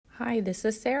Hi, this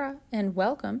is Sarah, and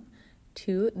welcome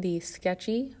to the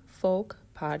Sketchy Folk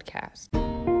Podcast.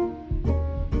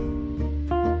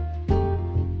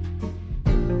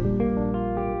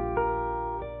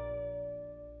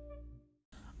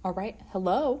 All right,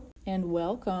 hello, and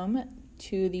welcome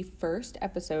to the first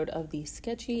episode of the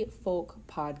Sketchy Folk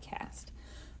Podcast.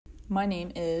 My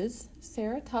name is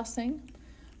Sarah Tussing.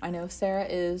 I know Sarah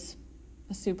is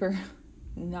a super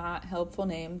not helpful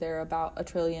name. There are about a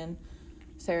trillion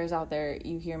Sarah's out there.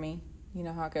 You hear me. You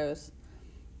know how it goes.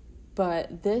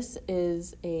 But this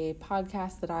is a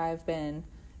podcast that I've been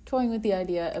toying with the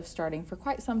idea of starting for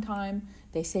quite some time.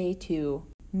 They say to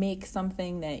make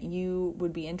something that you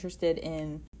would be interested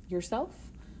in yourself.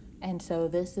 And so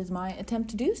this is my attempt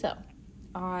to do so.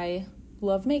 I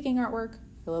love making artwork.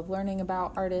 I love learning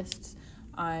about artists.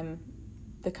 I'm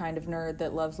the kind of nerd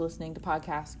that loves listening to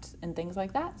podcasts and things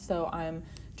like that. So I'm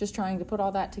just trying to put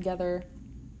all that together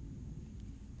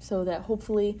so that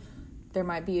hopefully there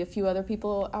might be a few other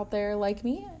people out there like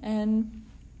me and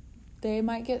they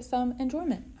might get some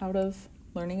enjoyment out of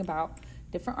learning about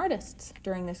different artists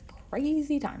during this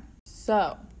crazy time.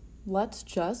 So let's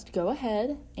just go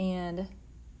ahead and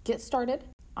get started.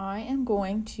 I am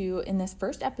going to, in this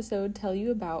first episode, tell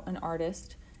you about an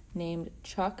artist named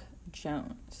Chuck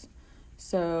Jones.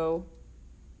 So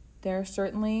there are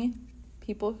certainly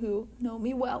people who know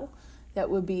me well that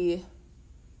would be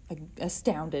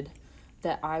astounded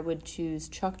that I would choose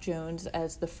Chuck Jones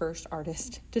as the first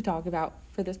artist to talk about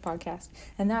for this podcast.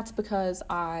 And that's because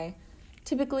I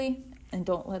typically, and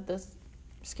don't let this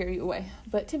scare you away,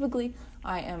 but typically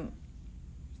I am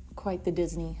quite the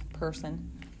Disney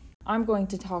person. I'm going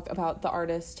to talk about the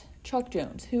artist Chuck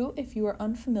Jones, who, if you are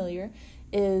unfamiliar,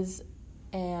 is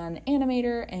an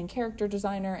animator and character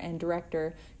designer and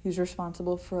director who's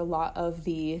responsible for a lot of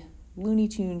the Looney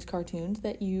Tunes cartoons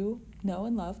that you know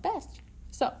and love best.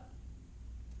 So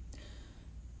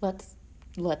let's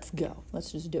go.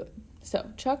 Let's just do it. So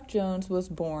Chuck Jones was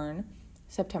born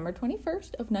September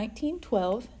 21st of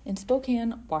 1912 in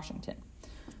Spokane, Washington.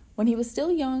 When he was still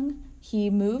young, he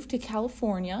moved to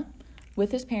California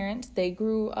with his parents. They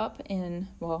grew up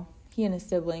he and his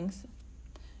siblings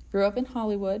grew up in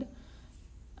Hollywood.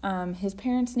 His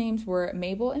parents' names were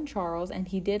Mabel and Charles, and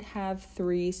he did have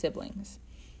 3 siblings.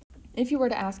 If you were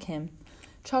to ask him,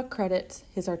 Chuck credits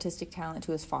his artistic talent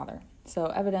to his father. So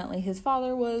evidently his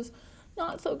father was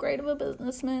not so great of a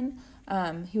businessman.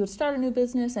 He would start a new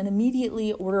business and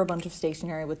immediately order a bunch of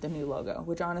stationery with the new logo,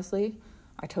 which honestly,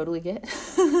 I totally get.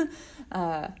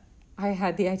 I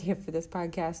had the idea for this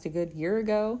podcast a good year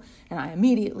ago, and I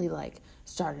immediately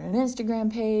started an Instagram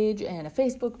page and a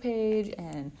Facebook page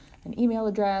and an email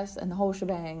address and the whole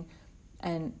shebang.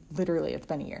 And literally it's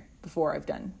been a year before I've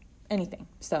done anything.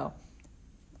 So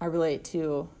I relate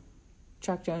to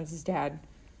Chuck Jones's dad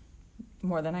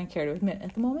more than I care to admit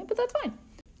at the moment, but that's fine.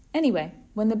 Anyway,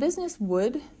 when the business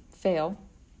would fail,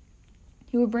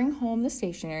 he would bring home the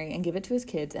stationery and give it to his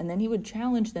kids, and then he would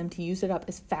challenge them to use it up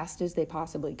as fast as they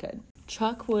possibly could.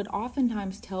 Chuck would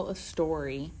oftentimes tell a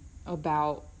story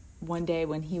about one day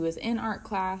when he was in art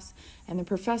class, and the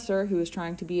professor, who was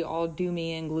trying to be all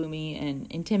doomy and gloomy and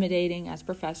intimidating, as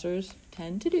professors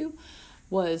tend to do,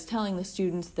 was telling the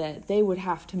students that they would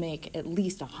have to make at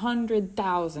least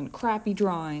 100,000 crappy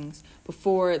drawings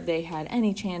before they had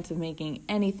any chance of making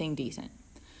anything decent.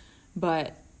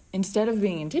 But instead of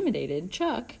being intimidated,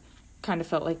 Chuck kind of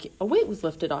felt like a weight was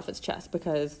lifted off his chest,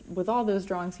 because with all those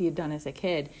drawings he had done as a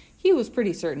kid, he was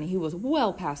pretty certain he was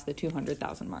well past the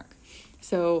 200,000 mark.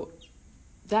 So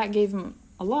that gave him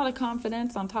a lot of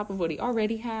confidence on top of what he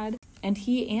already had, and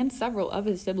he and several of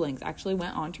his siblings actually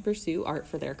went on to pursue art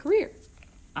for their career,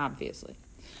 obviously.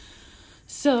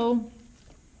 So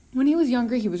when he was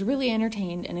younger, he was really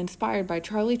entertained and inspired by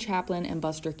Charlie Chaplin and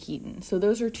Buster Keaton. So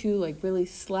those are 2 really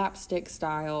slapstick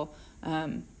style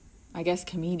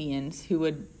comedians who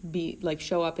would be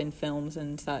show up in films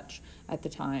and such at the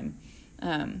time.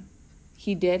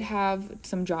 He did have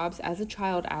some jobs as a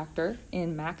child actor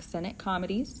in Mack Sennett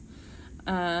comedies.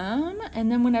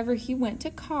 And then whenever he went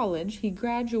to college, he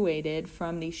graduated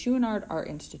from the Chouinard Art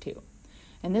Institute.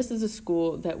 And this is a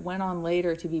school that went on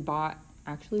later to be bought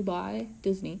actually by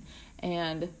Disney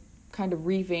and kind of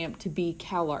revamped to be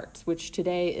CalArts, which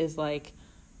today is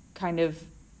kind of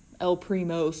El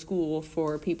Primo school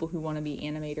for people who want to be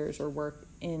animators or work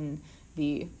in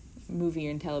the movie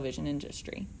and television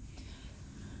industry.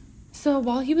 So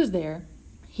while he was there,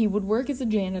 he would work as a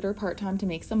janitor part-time to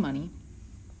make some money.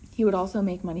 He would also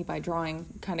make money by drawing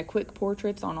kind of quick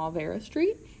portraits on Olvera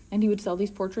Street, and he would sell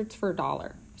these portraits for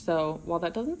 $1. So while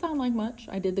that doesn't sound like much,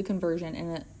 I did the conversion,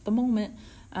 and at the moment,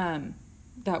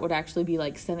 that would actually be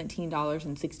like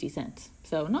 $17.60.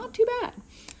 So not too bad.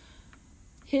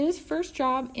 His first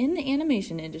job in the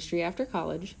animation industry after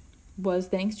college was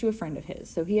thanks to a friend of his.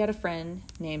 So he had a friend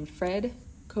named Fred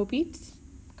Kopitz.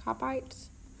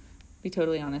 Be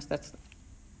totally honest, I'm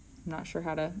not sure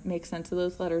how to make sense of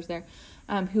those letters there.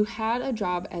 Who had a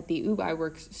job at the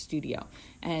Ub-Iwerks studio.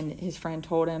 And his friend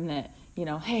told him that,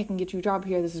 hey, I can get you a job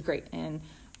here. This is great. And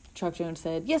Chuck Jones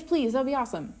said, yes, please, that'll be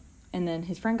awesome. And then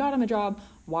his friend got him a job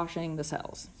washing the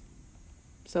cells.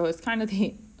 So it's kind of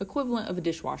the equivalent of a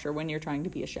dishwasher when you're trying to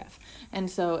be a chef. And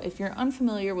so if you're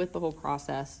unfamiliar with the whole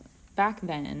process, back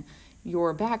then,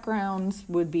 your backgrounds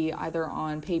would be either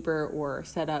on paper or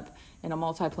set up in a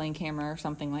multi-plane camera or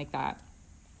something like that.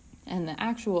 And the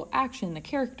actual action, the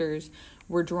characters,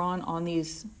 were drawn on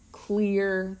these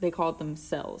clear, they called them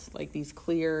cells, like these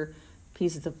clear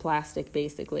pieces of plastic,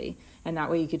 basically. And that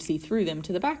way you could see through them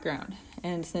to the background.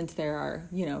 And since there are,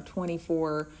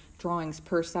 24 drawings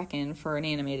per second for an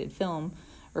animated film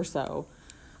or so,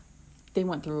 they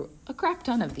went through a crap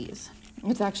ton of these.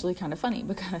 It's actually kind of funny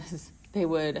because they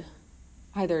would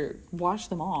either wash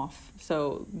them off,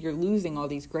 so you're losing all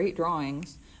these great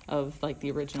drawings of like the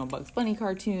original Bugs Bunny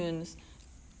cartoons,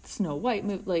 Snow White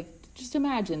movie. Like, just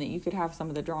imagine that you could have some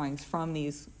of the drawings from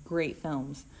these great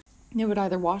films. They would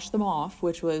either wash them off,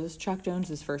 which was Chuck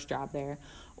Jones's first job there,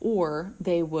 or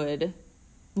they would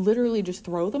literally just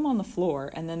throw them on the floor,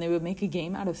 and then they would make a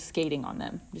game out of skating on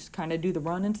them. Just kind of do the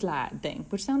run and slide thing,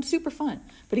 which sounds super fun.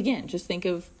 But again, just think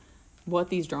of what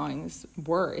these drawings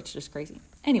were. It's just crazy.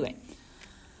 Anyway,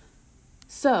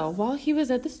 so while he was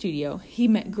at the studio, he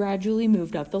gradually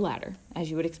moved up the ladder, as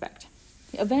you would expect.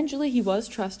 Eventually, he was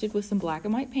trusted with some black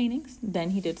and white paintings. Then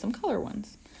he did some color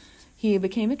ones. He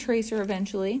became a tracer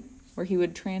eventually, where he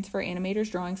would transfer animators'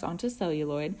 drawings onto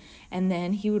celluloid, and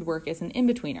then he would work as an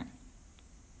in-betweener.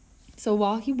 So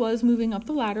while he was moving up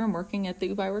the ladder and working at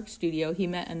the Ub-Iwerks studio, he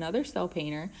met another cell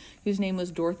painter whose name was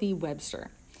Dorothy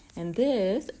Webster. And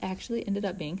this actually ended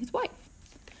up being his wife.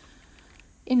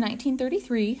 In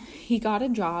 1933, he got a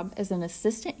job as an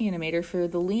assistant animator for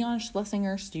the Leon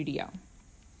Schlesinger studio.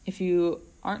 If you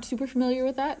aren't super familiar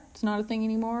with that, it's not a thing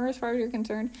anymore as far as you're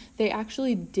concerned. They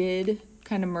actually did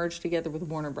kind of merge together with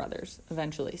Warner Brothers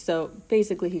eventually. So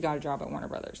basically, he got a job at Warner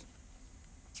Brothers.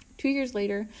 2 years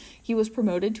later, he was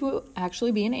promoted to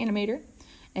actually be an animator,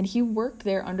 and he worked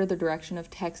there under the direction of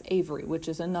Tex Avery, which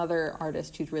is another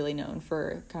artist who's really known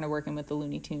for kind of working with the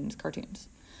Looney Tunes cartoons.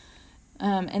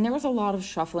 And there was a lot of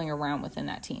shuffling around within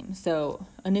that team. So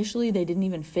initially, they didn't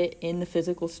even fit in the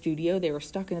physical studio. They were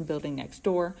stuck in a building next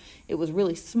door. It was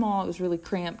really small. It was really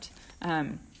cramped.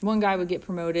 One guy would get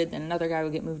promoted, then another guy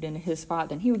would get moved into his spot,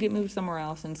 then he would get moved somewhere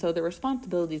else. And so the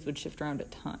responsibilities would shift around a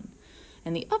ton.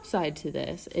 And the upside to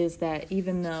this is that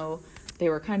even though they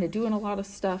were kind of doing a lot of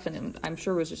stuff, and I'm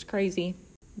sure it was just crazy,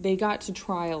 they got to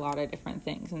try a lot of different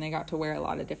things, and they got to wear a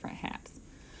lot of different hats.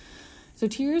 So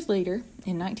 2 years later,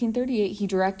 in 1938, he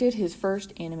directed his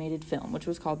first animated film, which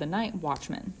was called The Night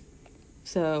Watchman.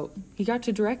 So he got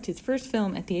to direct his first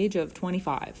film at the age of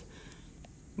 25,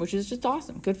 which is just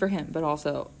awesome. Good for him, but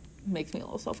also makes me a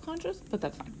little self-conscious, but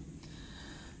that's fine.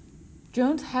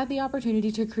 Jones had the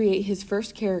opportunity to create his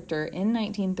first character in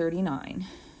 1939,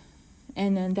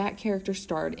 and then that character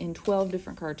starred in 12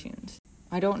 different cartoons.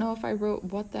 I don't know if I wrote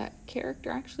what that character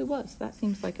actually was. That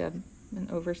seems like an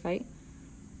oversight.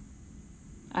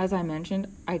 As I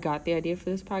mentioned, I got the idea for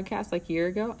this podcast like a year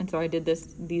ago, and so I did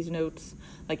these notes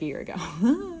like a year ago.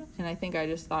 And I think I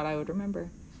just thought I would remember.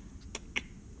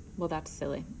 Well, that's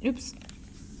silly. Oops.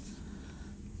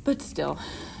 But still,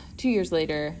 1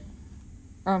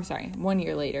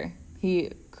 year later,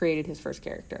 he created his first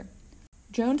character.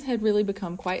 Jones had really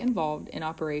become quite involved in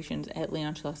operations at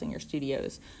Leon Schlesinger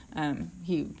Studios.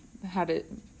 He had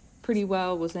it pretty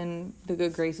well, was in the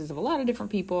good graces of a lot of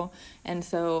different people, and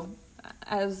so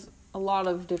as a lot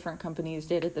of different companies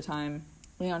did at the time,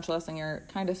 Leon Schlesinger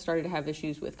kind of started to have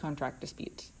issues with contract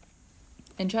disputes.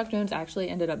 And Chuck Jones actually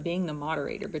ended up being the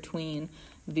moderator between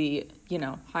the,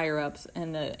 higher-ups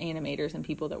and the animators and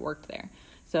people that worked there.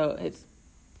 So it's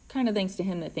kind of thanks to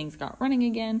him that things got running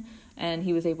again, and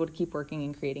he was able to keep working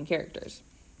and creating characters.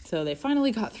 So they finally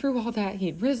got through all that.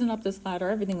 He'd risen up this ladder.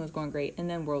 Everything was going great, and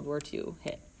then World War II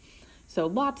hit. So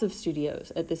lots of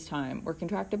studios at this time were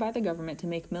contracted by the government to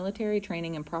make military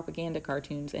training and propaganda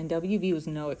cartoons, and WB was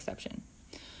no exception.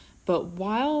 But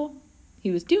while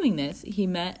he was doing this, he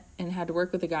met and had to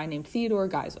work with a guy named Theodore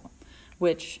Geisel,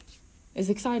 which is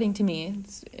exciting to me.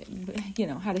 It's,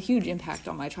 had a huge impact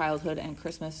on my childhood and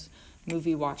Christmas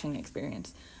movie watching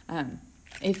experience.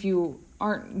 If you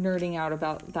aren't nerding out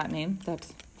about that name,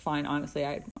 that's fine. Honestly,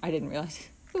 I didn't realize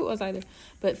who it was either.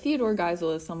 But Theodore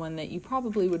Geisel is someone that you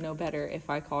probably would know better if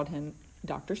I called him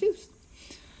Dr. Seuss.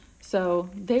 So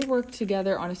they worked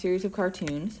together on a series of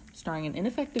cartoons starring an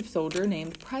ineffective soldier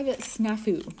named Private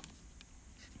Snafu,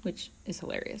 which is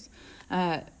hilarious.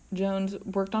 Jones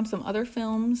worked on some other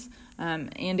films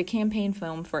and a campaign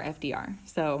film for FDR.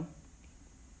 So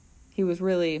he was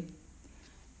really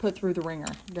put through the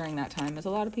ringer during that time, as a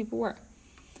lot of people were.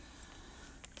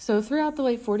 So throughout the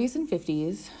late 40s and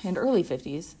 50s and early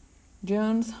 50s,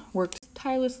 Jones worked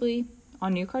tirelessly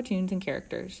on new cartoons and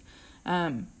characters.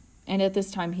 And at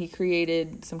this time, he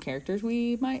created some characters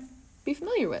we might be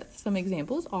familiar with. Some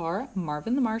examples are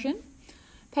Marvin the Martian,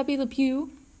 Pepe Le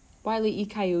Pew, Wile E.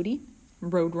 Coyote,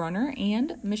 Roadrunner,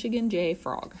 and Michigan J.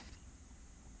 Frog.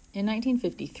 In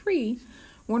 1953,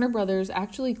 Warner Brothers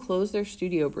actually closed their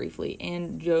studio briefly,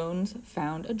 and Jones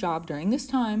found a job during this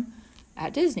time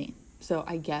at Disney. So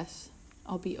I guess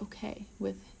I'll be okay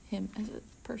with him as a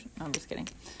person. No, I'm just kidding.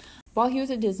 While he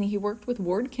was at Disney, he worked with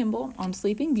Ward Kimball on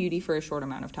Sleeping Beauty for a short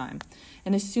amount of time.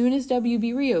 And as soon as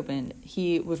WB reopened,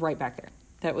 he was right back there.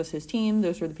 That was his team.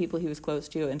 Those were the people he was close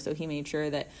to. And so he made sure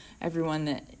that everyone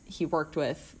that he worked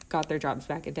with got their jobs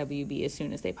back at WB as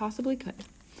soon as they possibly could.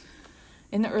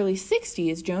 In the early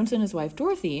 60s, Jones and his wife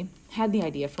Dorothy had the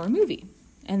idea for a movie,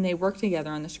 and they worked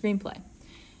together on the screenplay.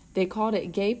 They called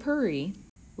it Gay Puri,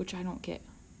 which I don't get.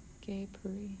 Gay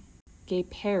Puri? Gay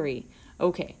Perry.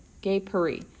 Okay, Gay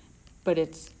Puri. But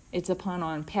it's a pun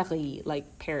on Paris,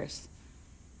 like Paris,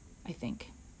 I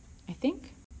think.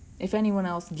 If anyone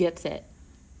else gets it,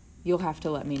 you'll have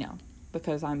to let me know,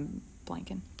 because I'm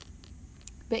blanking.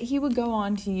 But he would go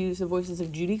on to use the voices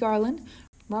of Judy Garland,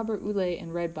 Robert Ouellet,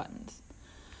 and Red Buttons.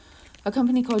 A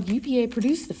company called UPA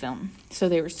produced the film, so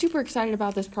they were super excited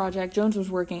about this project. Jones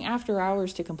was working after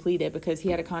hours to complete it because he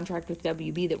had a contract with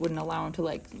WB that wouldn't allow him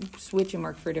to switch and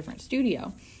work for a different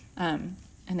studio. And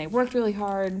they worked really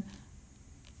hard.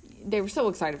 They were so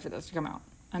excited for this to come out.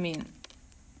 I mean,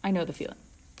 I know the feeling.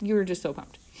 You were just so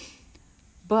pumped.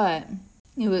 But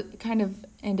it kind of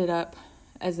ended up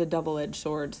as a double-edged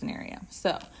sword scenario.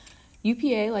 So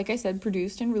UPA, like I said,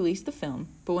 produced and released the film,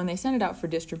 but when they sent it out for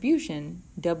distribution,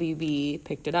 WB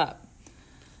picked it up.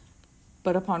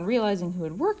 But upon realizing who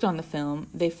had worked on the film,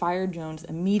 they fired Jones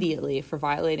immediately for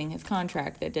violating his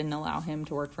contract that didn't allow him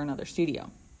to work for another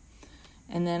studio.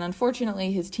 And then,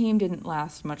 unfortunately, his team didn't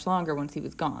last much longer once he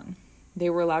was gone. They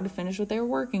were allowed to finish what they were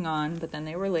working on, but then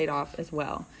they were laid off as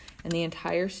well. And the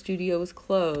entire studio was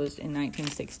closed in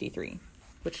 1963,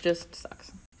 which just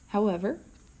sucks. However,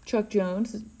 Chuck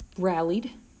Jones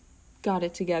rallied, got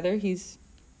it together. He's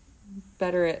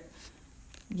better at,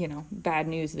 bad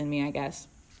news than me, I guess.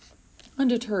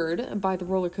 Undeterred by the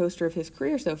roller coaster of his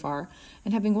career so far,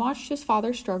 and having watched his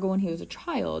father struggle when he was a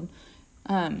child,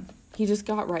 he just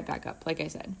got right back up, like I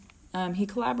said. He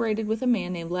collaborated with a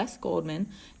man named Les Goldman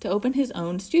to open his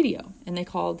own studio, and they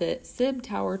called it Sib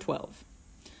Tower 12.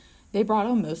 They brought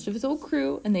on most of his old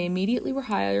crew, and they immediately were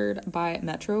hired by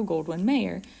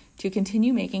Metro-Goldwyn-Mayer to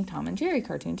continue making Tom and Jerry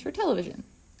cartoons for television.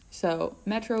 So,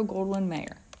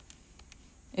 Metro-Goldwyn-Mayer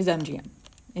is MGM,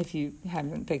 if you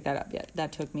haven't picked that up yet.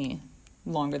 That took me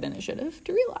longer than it should have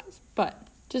to realize, but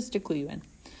just to clue you in.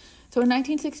 So in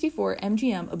 1964,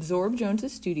 MGM absorbed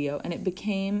Jones's studio, and it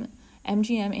became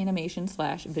MGM Animation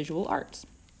 / Visual Arts.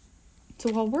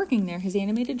 So while working there, his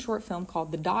animated short film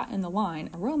called The Dot and the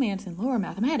Line, A Romance in Lower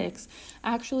Mathematics,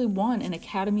 actually won an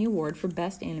Academy Award for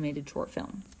Best Animated Short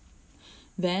Film.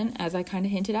 Then, as I kind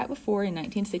of hinted at before, in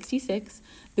 1966,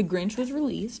 The Grinch was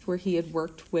released, where he had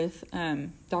worked with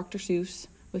Dr. Seuss,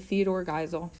 with Theodore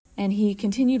Geisel, and he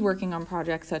continued working on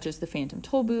projects such as The Phantom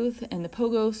Tollbooth and the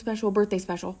Pogo Birthday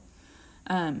Special.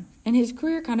 And his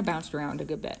career kind of bounced around a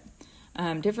good bit.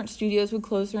 Different studios would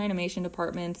close their animation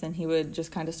departments, and he would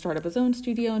just kind of start up his own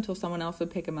studio until someone else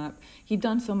would pick him up. He'd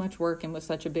done so much work and was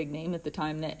such a big name at the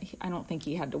time that I don't think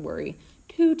he had to worry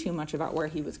too much about where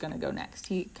he was going to go next.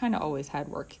 He kind of always had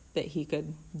work that he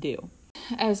could do.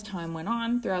 As time went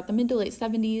on, throughout the mid to late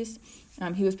 70s,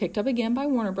 he was picked up again by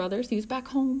Warner Brothers. He was back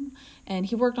home, and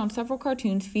he worked on several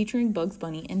cartoons featuring Bugs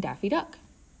Bunny and Daffy Duck.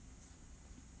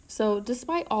 So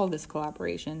despite all this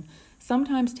collaboration,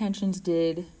 sometimes tensions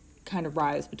did kind of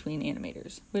rise between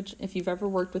animators, which if you've ever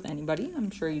worked with anybody,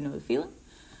 I'm sure you know the feeling.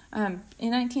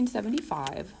 In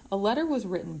 1975, a letter was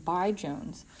written by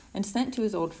Jones and sent to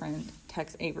his old friend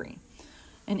Tex Avery.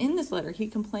 And in this letter, he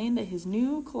complained that his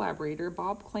new collaborator,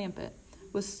 Bob Clampett,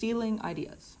 was stealing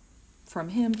ideas from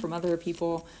him, from other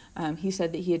people. He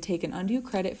said that he had taken undue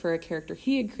credit for a character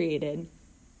he had created,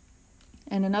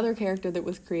 and another character that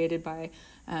was created by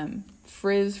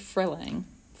Friz Freleng.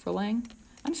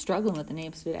 I'm struggling with the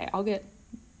names today.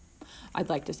 I'd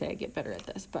like to say I get better at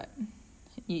this, but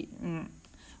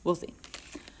we'll see.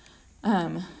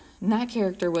 And that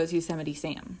character was Yosemite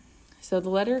Sam. So the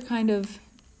letter kind of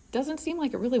doesn't seem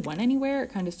like it really went anywhere.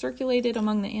 It kind of circulated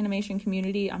among the animation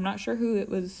community. I'm not sure who it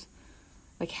was,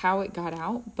 like how it got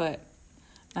out, but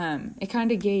it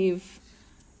kind of gave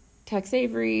Tex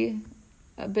Avery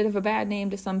a bit of a bad name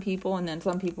to some people, and then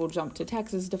some people jumped to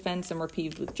Tex's defense and were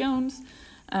peeved with Jones.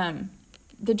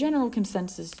 The general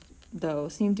consensus, though,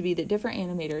 seemed to be that different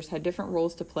animators had different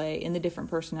roles to play in the different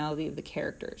personality of the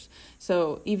characters.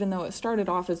 So even though it started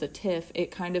off as a tiff, it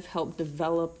kind of helped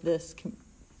develop this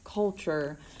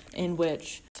culture in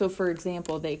which, so for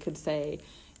example, they could say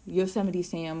Yosemite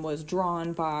Sam was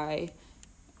drawn by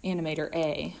animator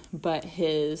A, but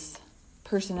his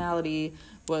personality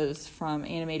was from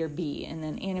animator B, and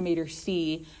then animator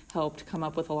C helped come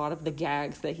up with a lot of the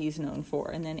gags that he's known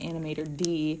for, and then animator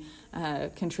D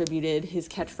contributed his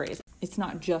catchphrase. It's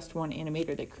not just one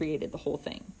animator that created the whole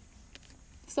thing.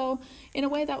 So in a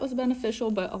way that was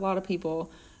beneficial, but a lot of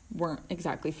people weren't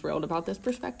exactly thrilled about this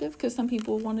perspective, because some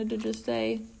people wanted to just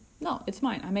say, no, it's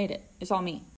mine, I made it, it's all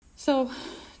me. So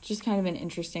just kind of an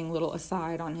interesting little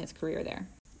aside on his career there.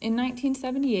 In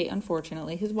 1978,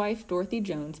 unfortunately, his wife, Dorothy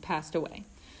Jones, passed away.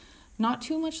 Not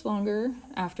too much longer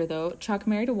after, though, Chuck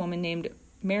married a woman named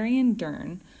Marion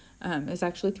Dern. It was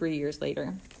actually 3 years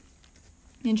later.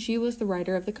 And she was the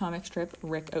writer of the comic strip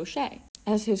Rick O'Shea.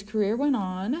 As his career went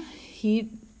on,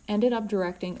 he ended up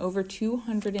directing over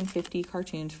 250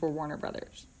 cartoons for Warner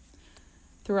Brothers.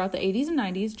 Throughout the 80s and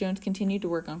 90s, Jones continued to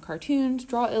work on cartoons,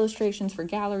 draw illustrations for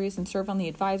galleries, and serve on the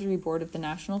advisory board of the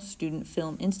National Student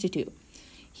Film Institute.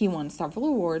 He won several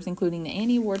awards, including the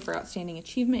Annie Award for Outstanding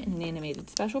Achievement in an Animated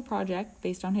Special Project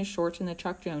based on his shorts in The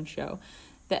Chuck Jones Show,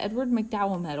 the Edward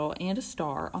McDowell Medal, and a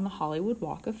star on the Hollywood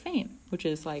Walk of Fame, which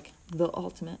is like the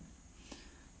ultimate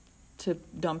to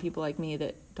dumb people like me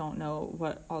that don't know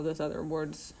what all those other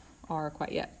awards are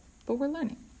quite yet, but we're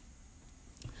learning.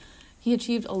 He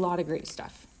achieved a lot of great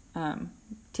stuff.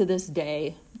 To this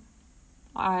day,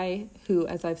 I, who,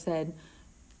 as I've said,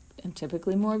 am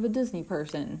typically more of a Disney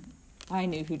person, I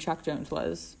knew who Chuck Jones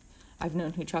was. I've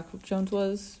known who Chuck Jones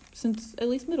was since at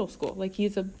least middle school. Like,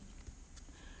 he's a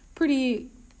pretty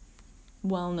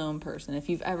well-known person. If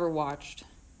you've ever watched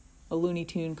a Looney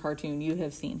Tune cartoon, you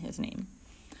have seen his name.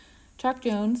 Chuck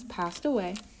Jones passed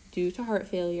away due to heart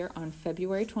failure on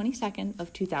February 22nd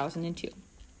of 2002.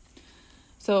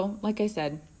 So, like I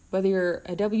said, whether you're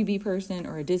a WB person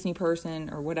or a Disney person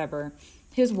or whatever,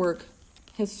 his work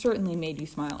has certainly made you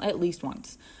smile at least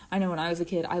once. I know when I was a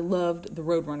kid, I loved the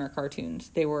Roadrunner cartoons.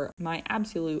 They were my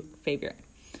absolute favorite.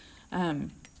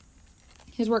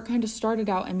 His work kind of started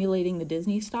out emulating the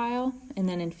Disney style and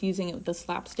then infusing it with the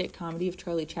slapstick comedy of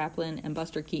Charlie Chaplin and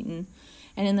Buster Keaton.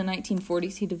 And in the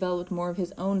 1940s, he developed more of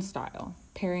his own style,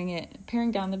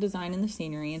 paring down the design and the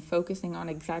scenery and focusing on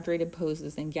exaggerated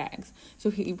poses and gags. So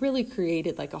he really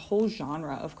created like a whole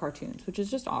genre of cartoons, which is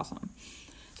just awesome.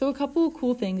 So a couple of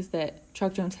cool things that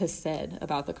Chuck Jones has said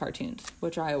about the cartoons,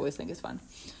 which I always think is fun.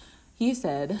 He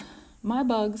said, "My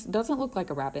Bugs doesn't look like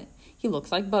a rabbit. He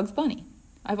looks like Bugs Bunny.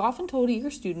 I've often told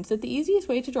eager students that the easiest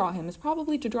way to draw him is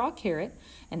probably to draw a carrot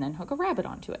and then hook a rabbit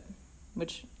onto it,"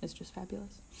 which is just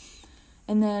fabulous.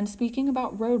 And then speaking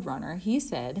about Roadrunner, he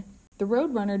said, "The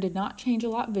Roadrunner did not change a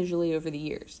lot visually over the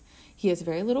years. He has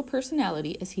very little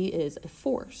personality as he is a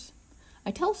force. I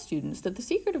tell students that the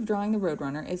secret of drawing the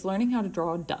Roadrunner is learning how to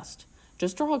draw dust.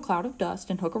 Just draw a cloud of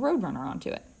dust and hook a Roadrunner onto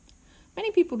it.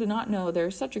 Many people do not know there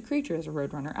is such a creature as a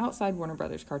Roadrunner outside Warner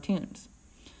Brothers cartoons.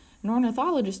 An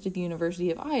ornithologist at the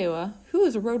University of Iowa, who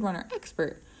is a Roadrunner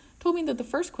expert, told me that the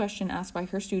first question asked by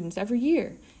her students every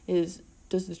year is,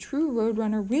 'Does the true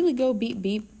Roadrunner really go beep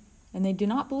beep?' And they do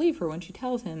not believe her when she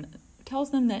tells them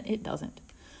that it doesn't.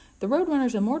 The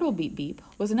Roadrunner's immortal beep beep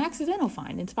was an accidental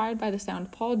find inspired by the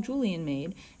sound Paul Julian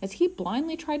made as he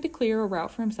blindly tried to clear a route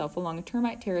for himself along a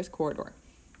termite terrace corridor."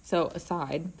 So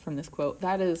aside from this quote,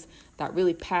 that is that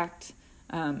really packed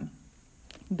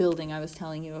building I was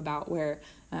telling you about where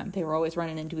they were always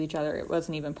running into each other. It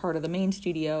wasn't even part of the main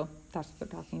studio. That's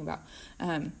what they're talking about.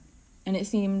 And it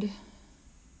seemed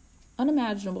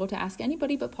unimaginable to ask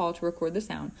anybody but Paul to record the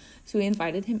sound, so he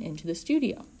invited him into the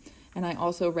studio. And I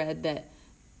also read that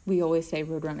we always say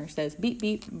Roadrunner says beep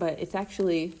beep, but it's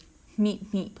actually meep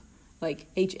meep, like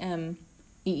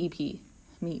H-M-E-E-P,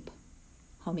 meep,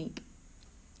 humeep.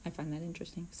 I find that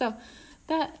interesting. So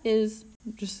that is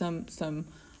just some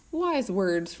wise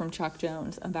words from Chuck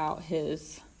Jones about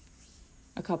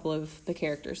a couple of the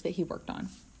characters that he worked on.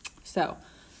 So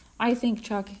I think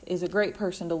Chuck is a great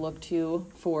person to look to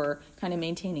for kind of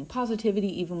maintaining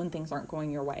positivity even when things aren't going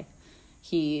your way.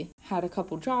 He had a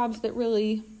couple jobs that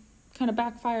really kind of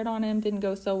backfired on him, didn't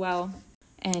go so well.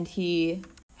 And he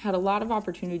had a lot of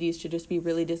opportunities to just be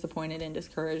really disappointed and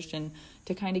discouraged and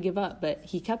to kind of give up. But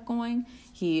he kept going.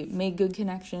 He made good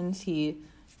connections. He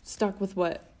stuck with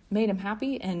what made him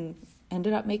happy and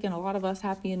ended up making a lot of us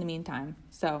happy in the meantime.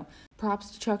 So props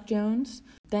to Chuck Jones.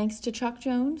 Thanks to Chuck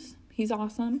Jones. He's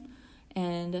awesome.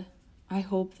 And I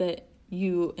hope that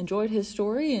you enjoyed his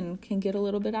story and can get a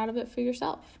little bit out of it for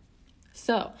yourself.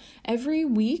 So every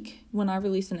week when I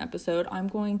release an episode, I'm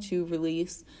going to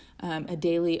release a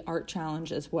daily art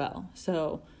challenge as well.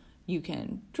 So you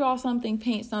can draw something,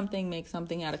 paint something, make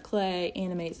something out of clay,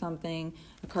 animate something,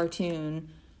 a cartoon,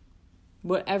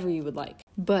 whatever you would like.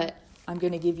 But I'm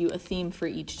going to give you a theme for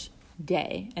each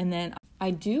day. And then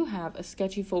I do have a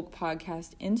Sketchy Folk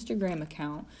Podcast Instagram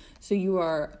account. So you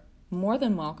are more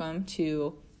than welcome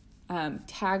to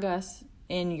tag us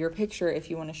in your picture if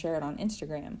you want to share it on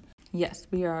Instagram. Yes,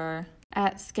 we are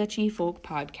at Sketchy Folk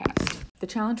Podcast. The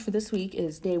challenge for this week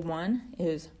is day 1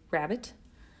 is rabbit.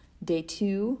 Day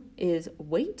 2 is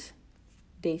wait.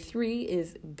 Day 3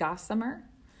 is gossamer.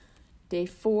 Day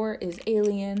 4 is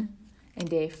alien. And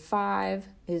day 5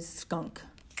 is skunk.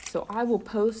 So I will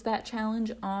post that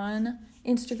challenge on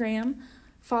Instagram.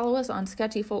 Follow us on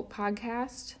Sketchy Folk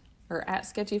Podcast or at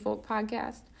Sketchy Folk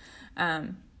Podcast.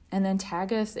 And then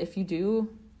tag us if you do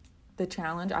the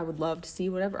challenge. I would love to see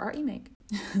whatever art you make.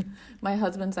 My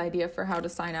husband's idea for how to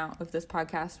sign out of this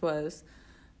podcast was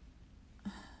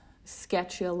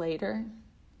sketch you later.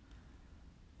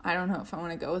 I don't know if I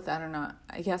want to go with that or not.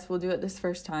 I guess we'll do it this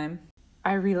first time.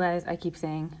 I realize I keep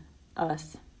saying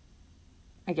us.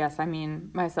 I guess I mean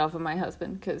myself and my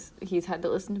husband because he's had to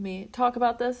listen to me talk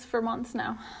about this for months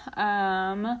now.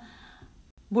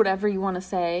 Whatever you want to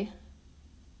say.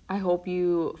 I hope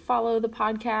you follow the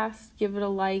podcast, give it a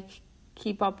like,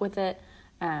 keep up with it.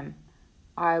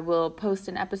 I will post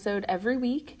an episode every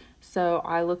week, so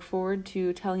I look forward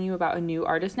to telling you about a new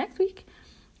artist next week.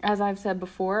 As I've said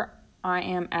before, I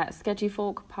am at Sketchy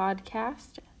Folk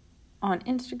Podcast on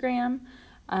Instagram,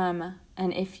 and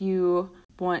if you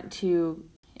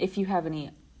have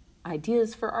any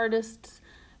ideas for artists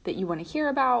that you want to hear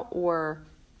about or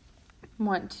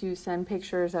want to send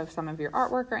pictures of some of your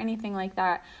artwork or anything like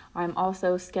that, I'm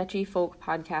also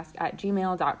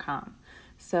sketchyfolkpodcast@gmail.com.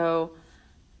 So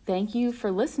thank you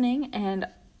for listening, and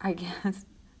I guess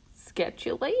sketch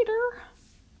you later.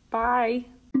 Bye.